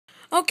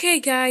Okay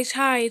guys,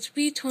 hi, it's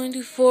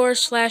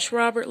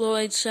B24/Robert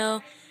Lloyd.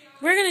 So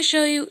we're going to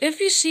show you, if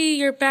you see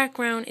your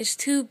background is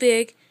too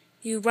big,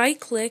 you right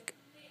click,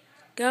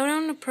 go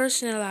down to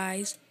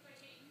personalize,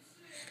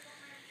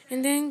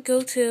 and then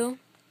go to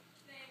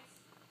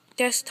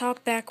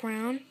desktop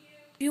background.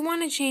 If you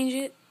want to change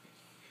it,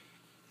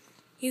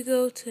 you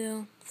go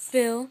to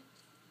fill,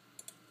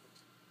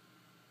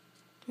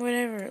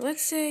 whatever,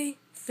 let's say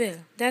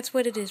fill, that's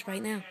what it is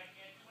right now.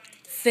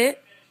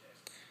 Fit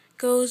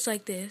goes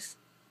like this.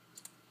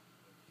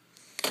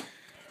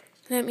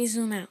 Let me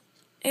zoom out.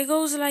 It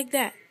goes like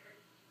that.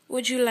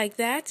 Would you like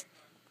that?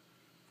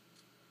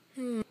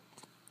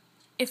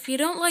 If you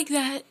don't like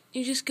that,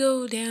 you just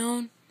go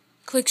down,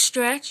 click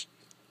stretch.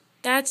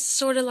 That's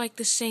sort of like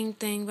the same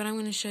thing, but I'm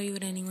going to show you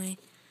it anyway.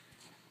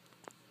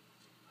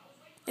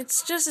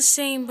 It's just the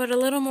same, but a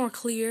little more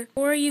clear.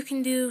 Or you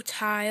can do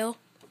tile,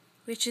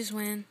 which is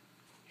when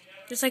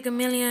there's like a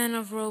million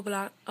of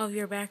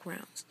your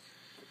backgrounds.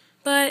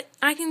 But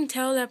I can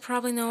tell that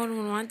probably no one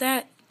would want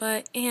that.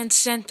 And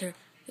center,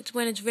 it's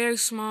when it's very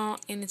small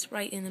and it's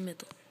right in the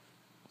middle.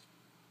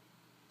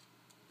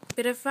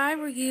 But if I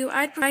were you,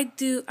 I'd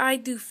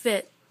do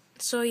fit.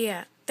 So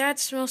yeah,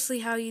 that's mostly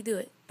how you do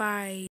it. Bye.